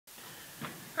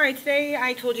All right, today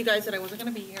I told you guys that I wasn't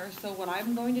going to be here, so what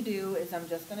I'm going to do is I'm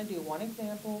just going to do one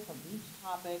example from each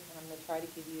topic, and I'm going to try to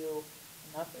give you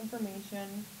enough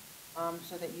information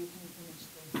so that you can finish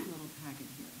this little packet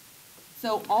here.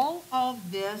 So all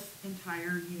of this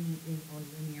entire unit is on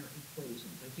linear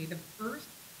equations, okay? The first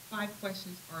 5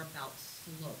 questions are about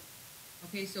slope,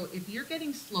 okay? So if you're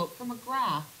getting slope from a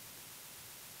graph,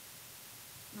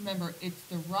 remember, it's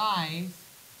the rise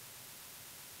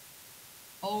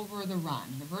over the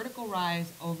run, the vertical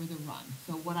rise over the run.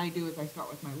 So what I do is I start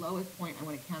with my lowest point. I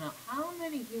want to count out how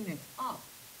many units up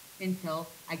until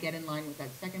I get in line with that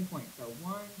second point. So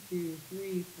 1, 2,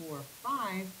 3, 4,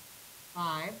 5,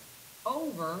 5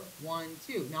 over 1,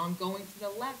 2. Now I'm going to the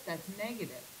left, that's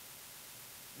negative.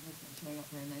 That's not showing up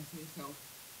very nicely. So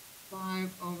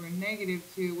 5 over negative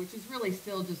 2, which is really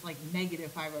still just like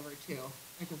negative 5 over 2.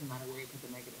 It doesn't matter where you put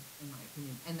the negative, in my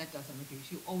opinion, and that doesn't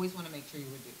reduce. You always want to make sure you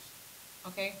reduce.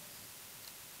 Okay,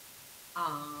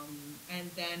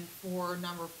 and then for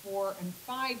number 4 and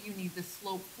 5, you need the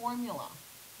slope formula.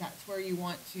 That's where you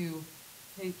want to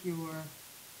take your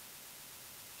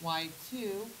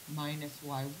y2 minus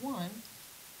y1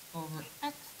 over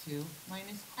x2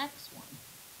 minus x1.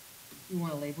 You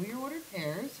want to label your ordered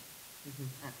pairs. This is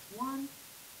x1,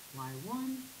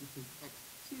 y1, this is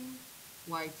x2,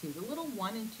 y2. The little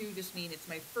 1 and 2 just mean it's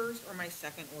my first or my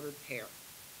second ordered pair.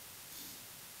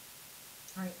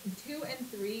 All right, 2 and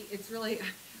 3, it's really,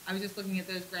 I was just looking at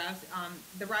those graphs.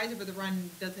 The rise over the run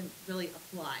doesn't really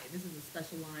apply. This is a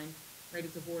special line, right?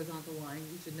 It's a horizontal line.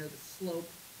 You should know the slope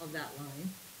of that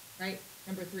line, right?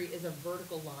 Number 3 is a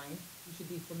vertical line. You should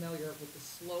be familiar with the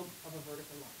slope of a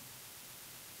vertical line.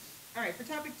 All right, for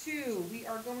topic 2, we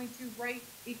are going to write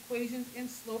equations in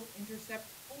slope-intercept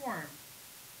form.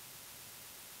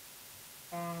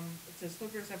 It says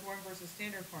slope-intercept form versus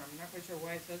standard form. I'm not quite sure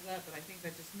why it says that, but I think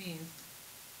that just means,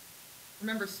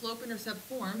 remember, slope-intercept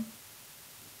form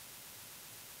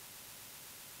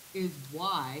is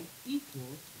y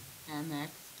equals mx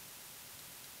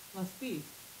plus b.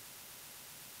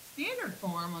 Standard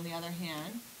form, on the other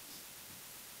hand,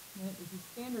 this is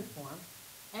standard form,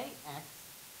 ax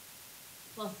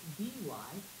plus by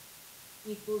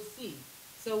equals c.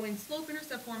 So in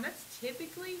slope-intercept form, that's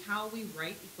typically how we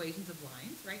write equations of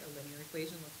lines, right? A linear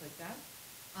equation looks like that.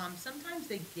 Sometimes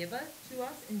they give it to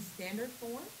us in standard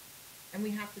form, and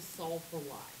we have to solve for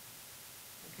y,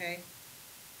 okay?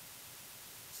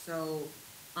 So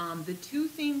the 2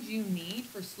 things you need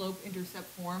for slope-intercept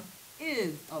form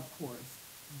is, of course,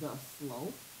 the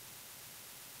slope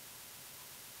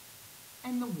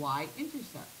and the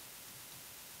y-intercept.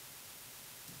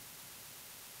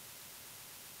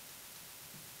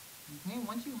 Okay,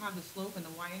 once you have the slope and the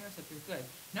y-intercept, you're good.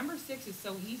 Number 6 is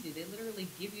so easy. They literally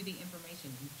give you the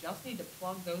information. You just need to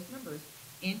plug those numbers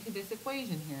into this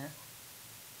equation here,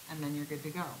 and then you're good to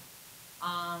go.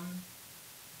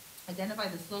 Identify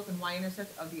the slope and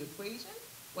y-intercept of the equation.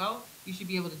 Well, you should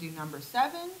be able to do number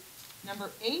 7.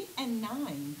 Number 8 and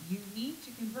 9, you need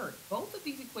to convert. Both of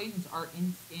these equations are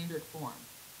in standard form.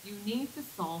 You need to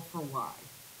solve for y,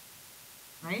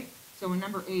 right? So in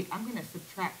number 8, I'm going to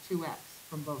subtract 2x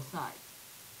from both sides.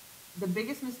 The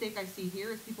biggest mistake I see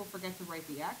here is people forget to write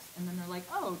the x, and then they're like,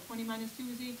 oh, 20 minus 2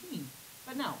 is 18.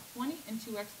 But no, 20 and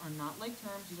 2x are not like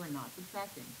terms. You are not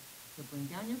subtracting. So bring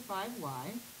down your 5y.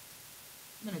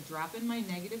 I'm going to drop in my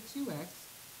negative 2x,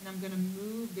 and I'm going to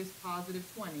move this positive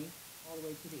 20 all the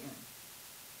way to the end.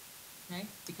 Okay?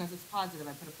 Because it's positive,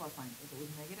 I put a plus sign. If it was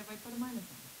negative, I put a minus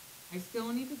sign. I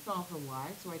still need to solve for y,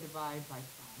 so I divide by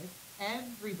 5.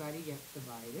 Everybody gets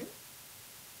divided.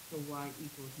 So y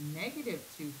equals negative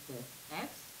 2/5 x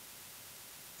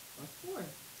plus 4.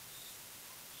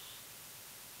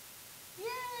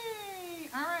 Yay!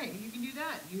 All right, you can do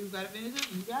that. You've got to finish it.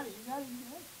 You got it. You got it. You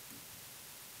got it.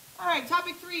 All right,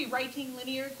 topic 3, writing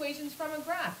linear equations from a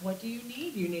graph. What do you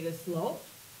need? You need a slope.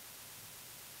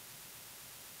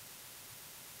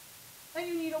 And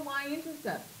you need a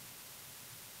y-intercept.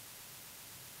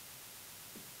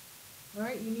 All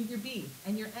right, you need your b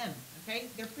and your m, okay?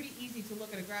 They're pretty easy to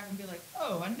look at a graph and be like,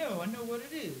 oh, I know what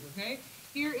it is, okay?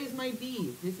 Here is my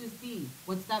b. This is b.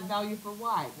 What's that value for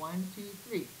y? 1, 2,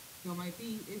 3. So my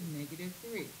b is negative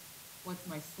 3. What's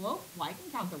my slope? Well, I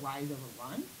can count the rise over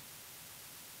run.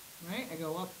 Right? I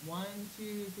go up 1,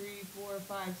 2, 3, 4,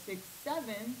 5, 6,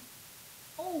 7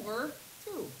 over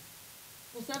 2.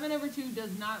 Well, 7 over 2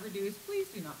 does not reduce. Please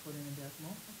do not put in a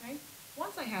decimal, okay?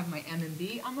 Once I have my m and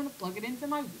b, I'm going to plug it into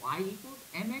my y equals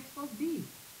mx plus b.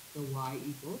 So y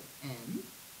equals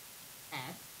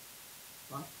mx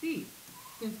plus b.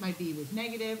 Since my b was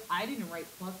negative, I didn't write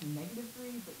plus negative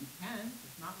 3, but you can.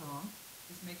 It's not wrong.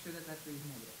 Just make sure that that 3 is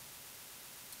negative.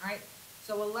 All right,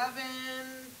 So 11,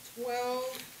 12,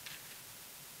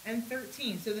 and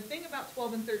 13. So the thing about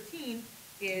 12 and 13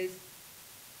 is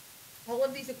all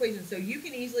of these equations. So you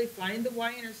can easily find the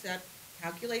y-intercept,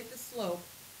 calculate the slope,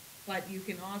 but you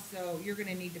can also, you're going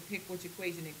to need to pick which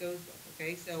equation it goes with,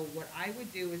 okay? So what I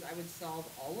would do is I would solve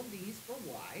all of these for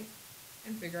y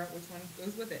and figure out which one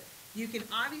goes with it. You can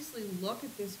obviously look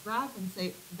at this graph and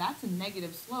say, that's a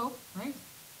negative slope, right?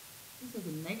 This is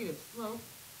a negative slope.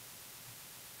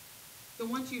 So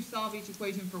once you solve each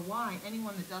equation for y,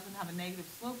 anyone that doesn't have a negative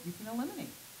slope, you can eliminate.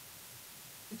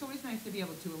 It's always nice to be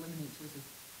able to eliminate choices,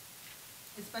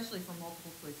 especially for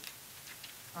multiple choice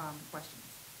questions.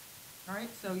 All right,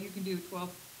 so you can do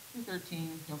 12 through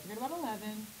 13. Don't forget about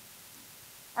 11.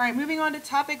 All right, moving on to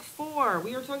topic 4.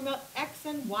 We are talking about x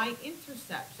and y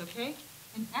intercepts, okay?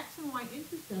 An x and y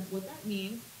intercept, what that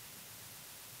means,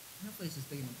 hopefully this is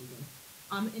big enough for you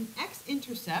guys. An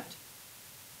x-intercept,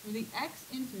 for the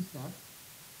x-intercept,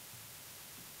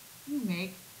 you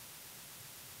make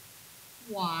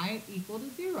y equal to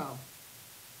 0.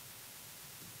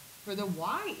 For the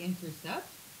y-intercept,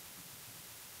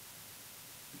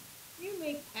 you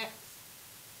make x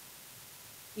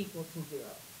equal to 0.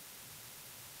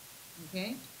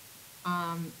 Okay?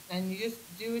 And you just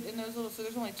do it in those little, so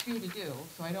there's only 2 to do,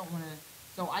 so I don't want to,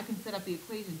 so I can set up the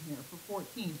equation here for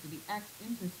 14. For the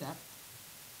x-intercept,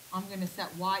 I'm going to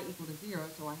set y equal to 0,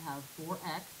 so I have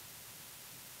 4x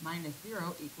minus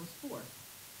 0 equals 4.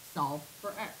 Solve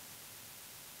for x.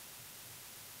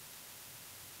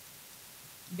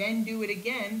 Then do it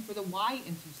again for the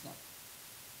y-intercept,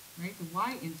 right? The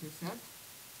y-intercept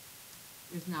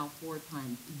is now 4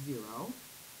 times 0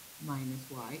 minus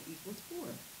y equals 4.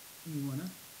 You want to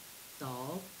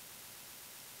solve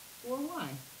for y.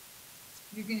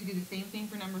 You're going to do the same thing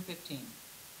for number 15.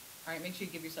 All right, make sure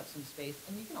you give yourself some space.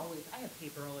 And you can always, I have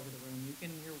paper all over the room.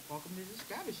 You're welcome to just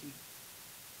grab a sheet.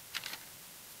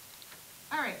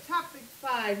 All right, topic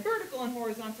 5, vertical and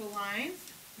horizontal lines.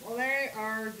 Well, they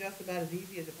are just about as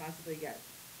easy as it possibly gets.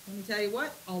 Let me tell you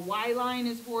what, a y line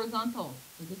is horizontal.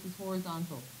 So this is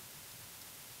horizontal.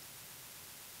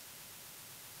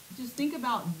 Just think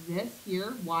about this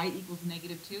here, y equals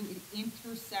 -2. It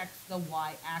intersects the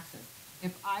y-axis.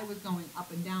 If I was going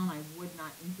up and down, I would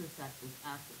not intersect this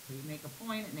axis. So you make a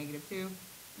point at -2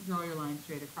 and draw your line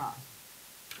straight across.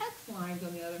 X lines,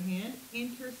 on the other hand,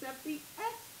 intercept the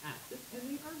x-axis and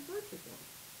they are vertical.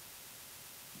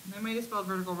 And I might have spelled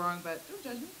vertical wrong, but don't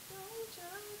judge me. Don't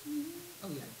judge me. Oh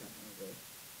yeah, I definitely did.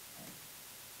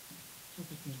 Just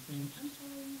the same. I'm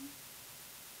sorry.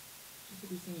 You should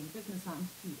be singing Christmas songs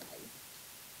too, guys.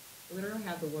 I literally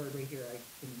have the word right here. I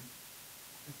can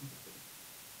see.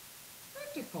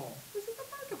 Vertical. This is a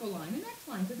vertical line, an x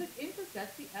line, because it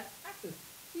intersects the x-axis.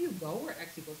 So you go where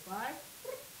x equals 5,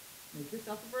 make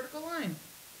yourself a vertical line.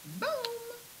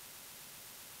 Boom!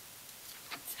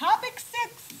 Topic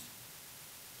 6.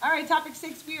 All right, topic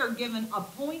 6, we are given a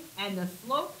point and a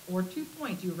slope, or 2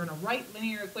 points. You're going to write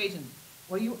linear equations.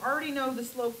 Well, you already know the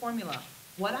slope formula.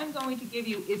 What I'm going to give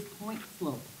you is point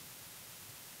slope.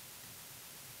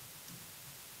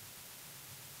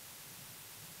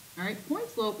 All right, point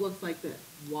slope looks like this.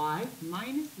 Y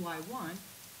minus y1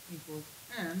 equals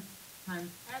m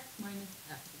times x minus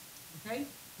x. Okay?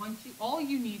 All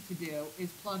you need to do is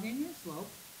plug in your slope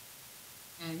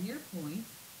and your point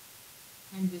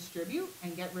and distribute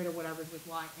and get rid of whatever's with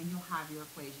y, and you'll have your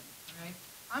equation. All right?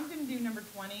 I'm going to do number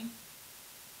 20.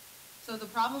 So the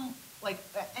problem,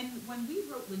 and when we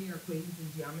wrote linear equations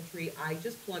in geometry, I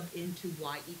just plugged into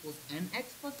y equals mx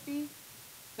plus b,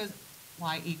 because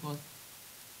y equals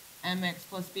mx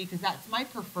plus b, because that's my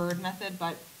preferred method,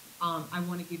 but I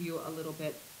want to give you a little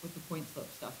bit with the point slope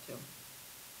stuff too.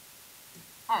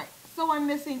 All right, so I'm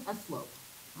missing a slope.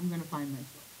 I'm going to find my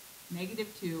slope.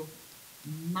 -2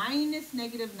 minus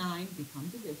 -9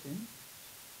 becomes addition.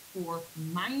 4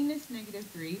 minus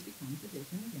 -3 becomes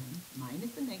addition again.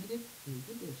 Minus the negative is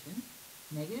addition.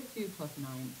 -2 plus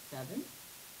 9 is 7.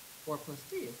 4 plus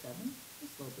 3 is 7. The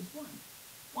slope is 1.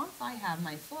 Once I have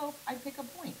my slope, I pick a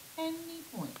point, any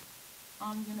point.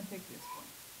 I'm going to pick this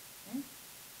point. Okay?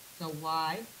 So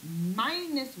y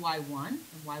minus y1,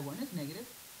 and y1 is negative,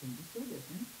 changes to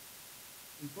addition,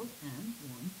 equals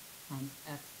m1 times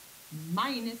x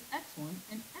minus x1,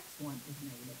 and x1 is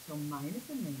negative. So minus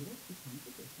and negative becomes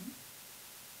addition.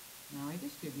 Now I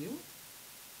distribute.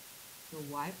 So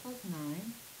y plus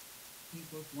 9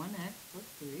 equals 1x plus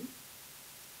 3.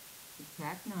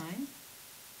 Subtract 9,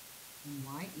 and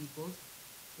y equals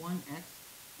 1x,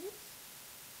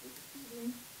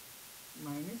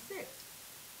 minus 6.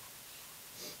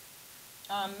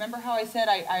 Remember how I said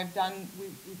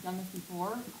we've done this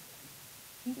before?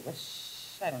 I think it was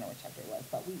I don't know what chapter it was,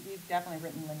 but we've definitely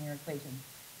written linear equations.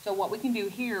 So what we can do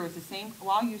here is the same,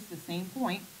 well, I'll use the same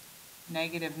point.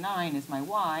 Negative 9 is my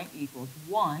y equals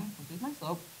 1, which is my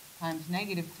slope, times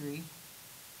negative 3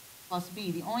 plus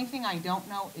b. The only thing I don't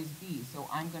know is b, so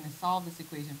I'm going to solve this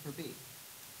equation for b.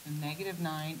 So negative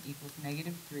 9 equals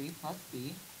negative 3 plus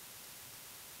b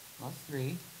plus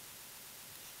 3,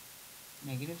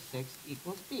 negative 6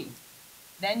 equals b.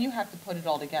 Then you have to put it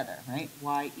all together, right?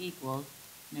 Y equals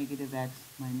negative x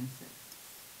minus 6.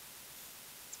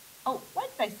 Oh, why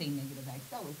did I say negative x?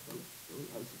 That was so silly.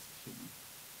 I was just kidding.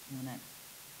 1x.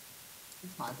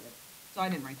 It's positive. So I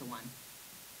didn't write the 1.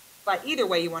 But either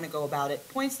way you want to go about it.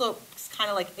 Point slope is kind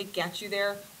of like it gets you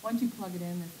there. Once you plug it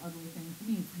in, this ugly thing, to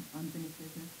me, it's an unfinished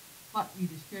business. But you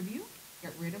distribute,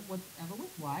 get rid of whatever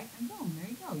was y, and boom, there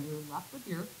you go. You're left with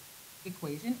your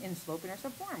equation in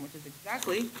slope-intercept form, which is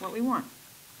exactly what we want.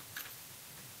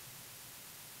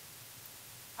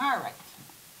 All right.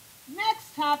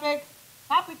 Next topic.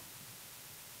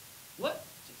 What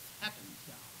just happened,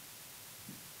 y'all?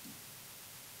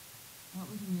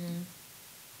 That was weird.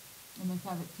 I must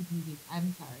have it too easy.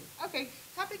 I'm sorry. Okay,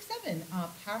 topic 7,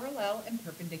 parallel and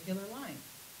perpendicular lines.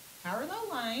 Parallel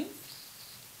lines,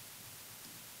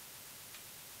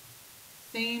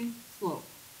 same slope.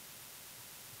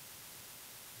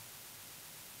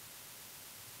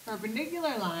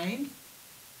 Perpendicular lines,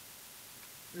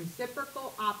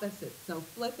 reciprocal opposites. So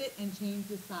flip it and change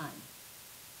the sign.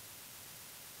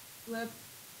 Flip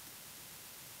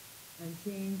and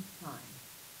change sign.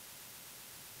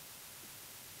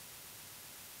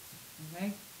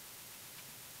 Okay?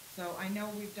 So I know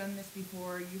we've done this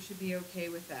before. You should be okay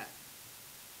with that.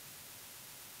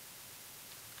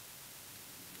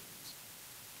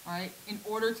 All right? In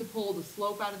order to pull the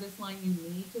slope out of this line, you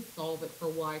need to solve it for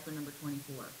y for number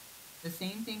 24. The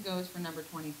same thing goes for number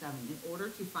 27. In order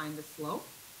to find the slope,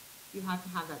 you have to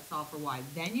have that solved for y.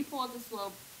 Then you pull out the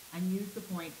slope and use the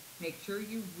point. Make sure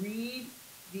you read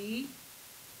the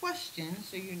question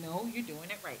so you know you're doing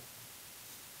it right.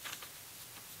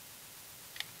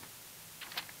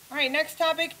 All right, next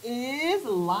topic is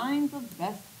lines of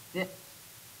best fit.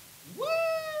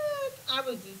 What? I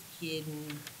was just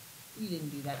kidding. We didn't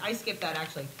do that. I skipped that,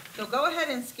 actually. So go ahead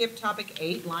and skip topic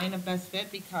 8, line of best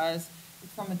fit, because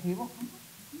it's from the table.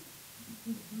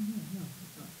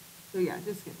 So yeah,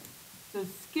 just skip it. So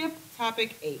skip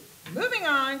topic 8. Moving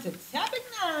on to topic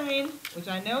 9, which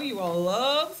I know you all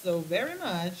love so very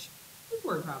much, is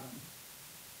word problems.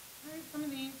 All right, some of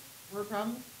these word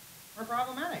problems are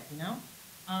problematic, you know?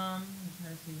 I'm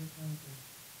trying to see which ones are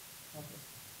helpless.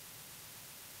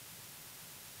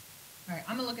 All right,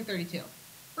 I'm gonna look at 32.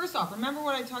 First off, remember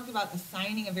what I talked about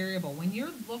assigning a variable. When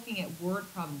you're looking at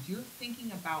word problems, you're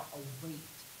thinking about a rate,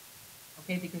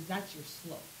 okay? Because that's your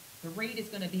slope. The rate is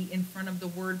gonna be in front of the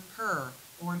word per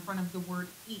or in front of the word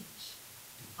each.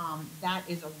 That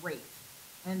is a rate.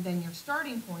 And then your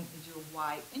starting point is your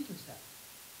y-intercept,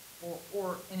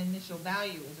 or an initial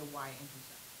value is a y-intercept.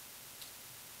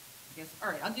 I guess, all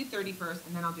right, I'll do 30 first,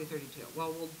 and then I'll do 32.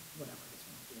 Well, whatever, I guess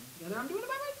we're not doing it together. I'm doing it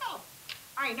by myself.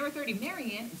 All right, number 30,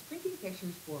 Marianne is printing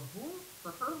pictures for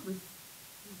her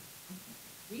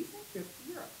recent trip to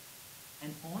Europe.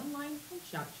 An online print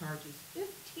shop charges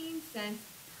 15 cents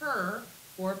per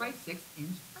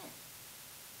 4x6-inch print.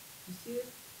 You see this?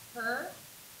 Per?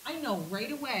 I know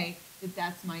right away that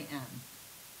that's my M.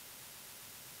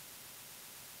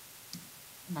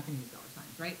 I'm not going to use dollar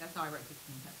signs, right? That's how I write 16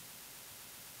 cents.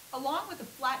 Along with a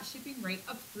flat shipping rate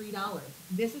of $3.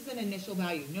 This is an initial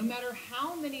value. No matter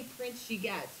how many prints she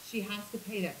gets, she has to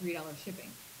pay that $3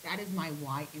 shipping. That is my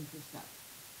y-intercept.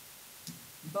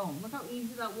 Boom. Look how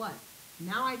easy that was.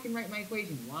 Now I can write my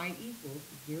equation. Y equals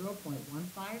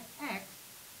 0.15x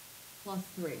plus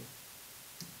 3.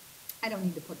 I don't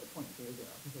need to put the 0.00 because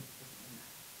it's different than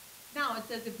that. Now it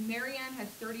says if Marianne has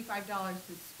 $35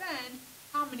 to spend,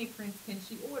 how many prints can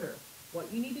she order?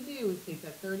 What you need to do is take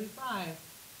that 35,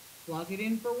 plug it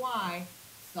in for y,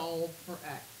 solve for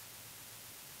x.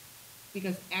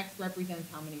 Because x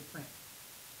represents how many prints.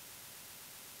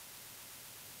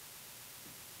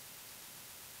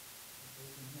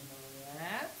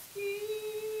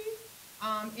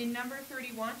 In number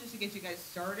 31, just to get you guys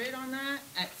started on that,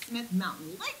 at Smith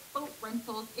Mountain Lifeboat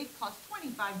Rentals, it costs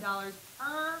 $25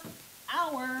 per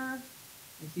hour. I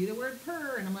see the word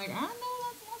per, and I'm like, I know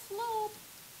that's my slope.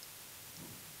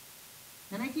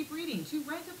 Then I keep reading. To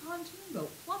rent a pontoon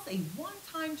boat plus a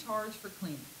one-time charge for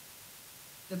cleaning.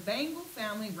 The Bangle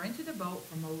family rented a boat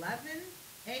from 11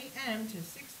 a.m. to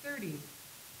 6:30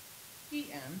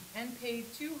 p.m. and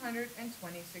paid $226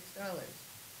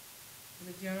 for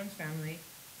the Jones family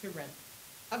to rent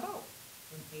a boat.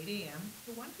 from 8 a.m.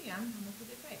 to 1 p.m., how much would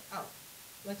they pay? Oh,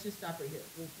 let's just stop right here.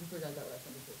 We'll figure out that last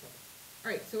number for a second.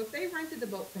 All right, so if they rented the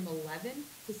boat from 11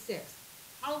 to 6,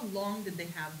 how long did they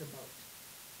have the boat?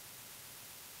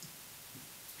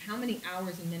 How many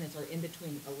hours and minutes are in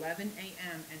between 11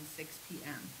 a.m. and 6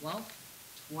 p.m.? Well,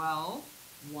 12,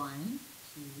 1,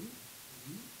 2,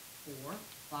 3, 4,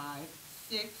 5,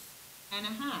 6 and a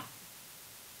half.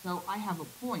 So I have a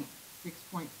point,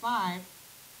 6.5,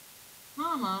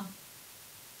 comma,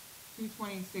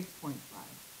 226.5.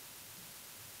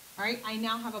 All right, I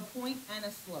now have a point and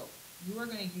a slope. You are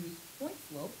going to use point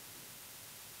slope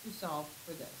to solve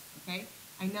for this, okay?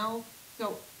 I know,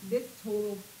 so this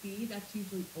total speed, that's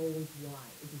usually always y,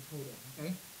 is a total,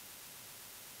 okay?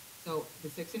 So the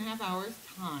 6.5 hours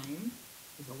time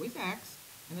is always x,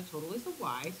 and the total is the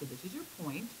y, so this is your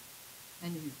point.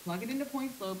 And if you plug it into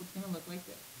point slope, it's going to look like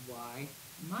this. Y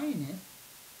minus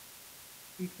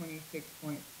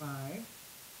 226.5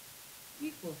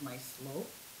 equals my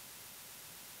slope,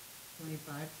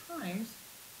 25 times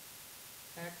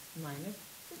x minus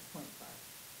 6.5.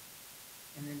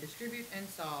 And then distribute and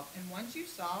solve. And once you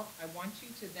solve, I want you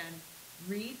to then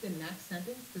read the next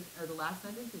sentence, or the last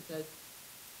sentence. It says,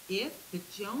 if the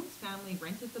Jones family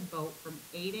rented the boat from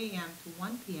 8 a.m. to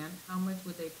 1 p.m., how much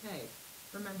would they pay?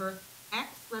 Remember, x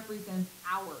represents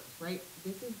hours, right?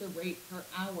 This is the rate per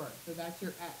hour, so that's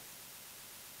your x.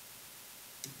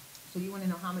 So you want to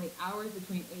know how many hours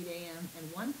between 8 a.m.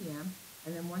 and 1 p.m.,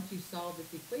 and then once you solve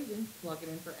this equation, plug it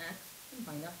in for x and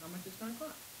find out how much it's going to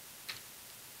cost.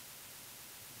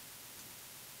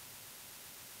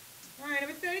 All right,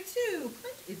 number 32.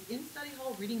 Clint is in study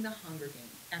hall reading The Hunger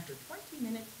Games. After 20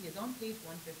 minutes, he is on page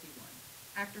 151.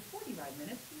 After 45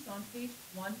 minutes, he's on page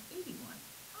 181.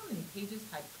 How many pages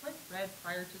had Clint read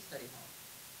prior to study hall?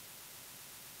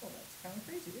 Well, that's kind of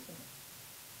crazy, isn't it?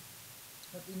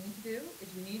 What we need to do is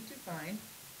we need to find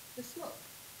the slope.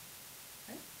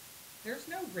 Okay? There's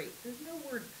no rate. There's no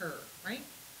word curve, right?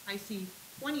 I see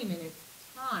 20 minutes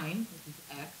time, which is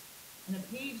x, and a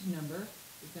page number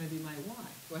is going to be my y.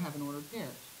 So I have an ordered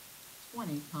pair.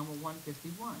 20, comma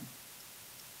 151.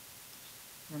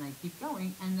 Then I keep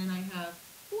going, and then I have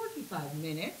 45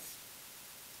 minutes.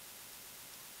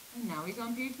 And now he's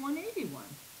on page 181.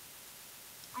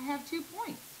 I have 2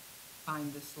 points.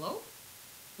 Find the slope,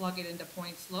 plug it into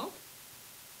point slope,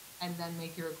 and then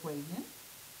make your equation.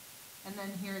 And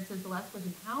then here it says the last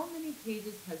question, how many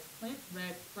pages has Clint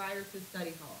read prior to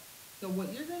study hall? So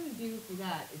what you're going to do for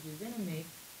that is you're going to make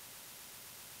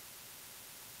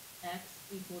x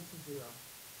equal to 0.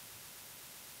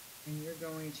 And you're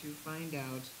going to find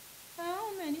out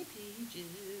how many pages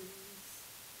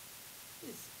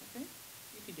is, okay?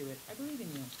 You can do it. I believe in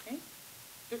you, okay?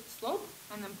 Slope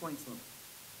and then point slope.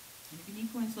 And if you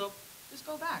need point slope, just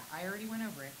go back. I already went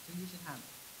over it, so you should have it.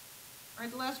 All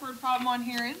right, the last word problem on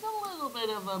here is a little bit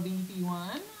of a beefy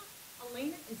one.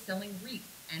 Elena is selling wreaths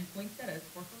and poinsettias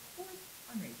for her 4th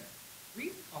fundraiser.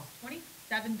 Wreaths cost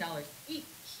 $27 each,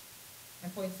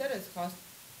 and poinsettias cost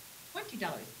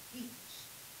 $20 each.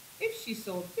 If she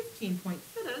sold 15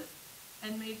 poinsettias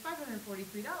and made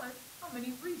 $543, how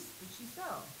many wreaths would she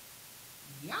sell?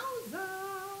 Yowza!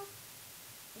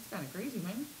 That's kind of crazy,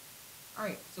 man. All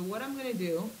right, so what I'm going to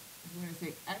do is we're going to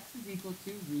say x is equal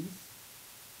to wreaths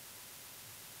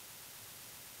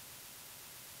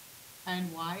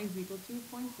and y is equal to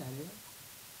poinsettias.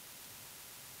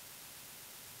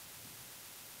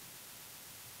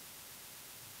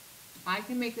 I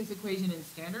can make this equation in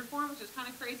standard form, which is kind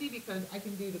of crazy because I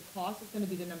can do the cost is going to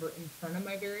be the number in front of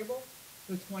my variable.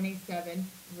 So 27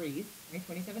 wreaths, right,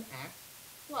 27x,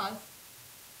 plus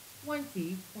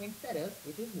 20 poinsettias,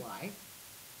 which is y.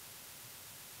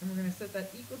 And we're going to set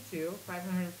that equal to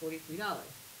 $543.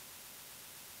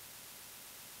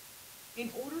 In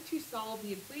order to solve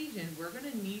the equation, we're going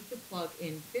to need to plug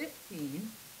in 15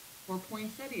 for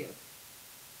poinsettias.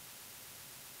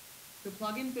 So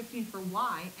plug in 15 for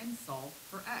y and solve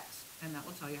for x, and that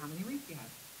will tell you how many wreaths you have.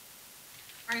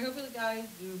 All right, hopefully guys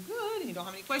do good and you don't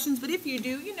have any questions, but if you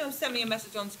do, send me a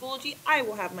message on Schoology. I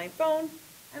will have my phone,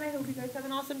 and I hope you guys have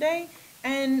an awesome day.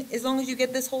 And as long as you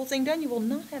get this whole thing done, you will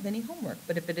not have any homework.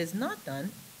 But if it is not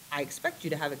done, I expect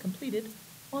you to have it completed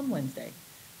on Wednesday.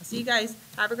 I'll see you guys.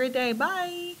 Have a great day.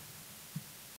 Bye.